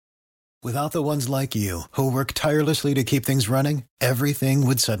Without the ones like you, who work tirelessly to keep things running, everything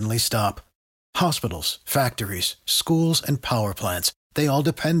would suddenly stop. Hospitals, factories, schools, and power plants, they all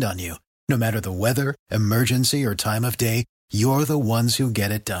depend on you. No matter the weather, emergency, or time of day, you're the ones who get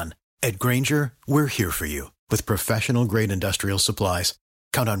it done. At Grainger, we're here for you with professional-grade industrial supplies.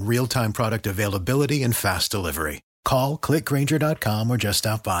 Count on real-time product availability and fast delivery. Call, click Grainger.com, or just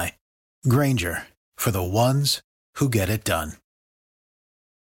stop by. Grainger, for the ones who get it done.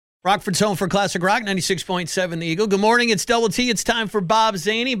 Rockford's home for Classic Rock, 96.7 The Eagle. Good morning, it's Double T. It's time for Bob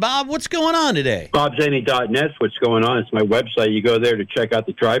Zany. Bob, what's going on today? BobZany.net, what's going on. It's my website. You go there to check out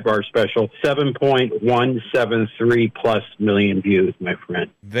the Dry Bar special. 7.173 plus million views, my friend.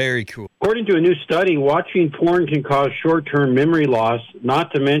 Very cool. According to a new study, watching porn can cause short-term memory loss,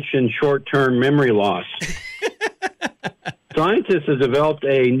 not to mention short-term memory loss. Scientists have developed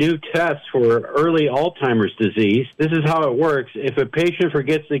a new test for early Alzheimer's disease. This is how it works. If a patient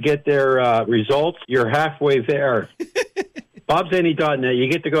forgets to get their results, you're halfway there. BobZany.net, you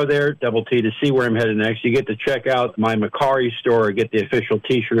get to go there, Double T, to see where I'm headed next. You get to check out my Macari store or get the official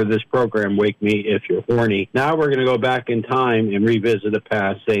T-shirt of this program, Wake Me If You're Horny. Now we're going to go back in time and revisit a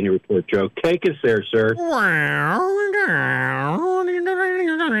past Zany Report joke. Take us there, sir.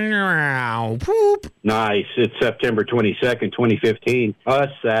 Nice. It's September 22nd, 2015. A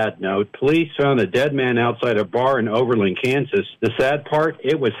sad note. Police found a dead man outside a bar in Overland, Kansas. The sad part,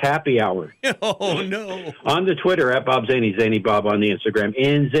 it was happy hour. Oh, no. On the Twitter, at Bob Zany, Zany Bob on the Instagram,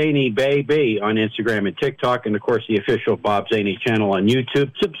 and Zany Baby on Instagram and TikTok, and, of course, the official Bob Zany channel on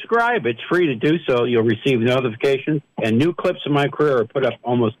YouTube. Subscribe. It's free to do so. You'll receive notifications, and new clips of my career are put up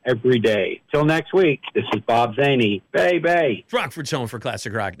almost every day. Till next week, this is Bob Zany. Baby. Rockford's home for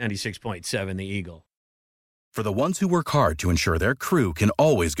Classic Rock, 96.7 The Eagle. For the ones who work hard to ensure their crew can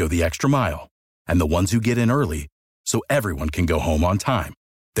always go the extra mile, and the ones who get in early so everyone can go home on time,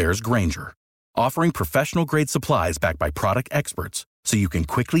 there's Grainger, offering professional-grade supplies backed by product experts so you can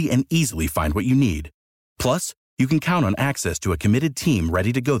quickly and easily find what you need. Plus, you can count on access to a committed team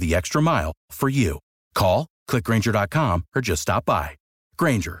ready to go the extra mile for you. Call, click Grainger.com, or just stop by.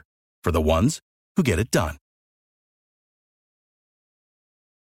 Grainger, for the ones who get it done.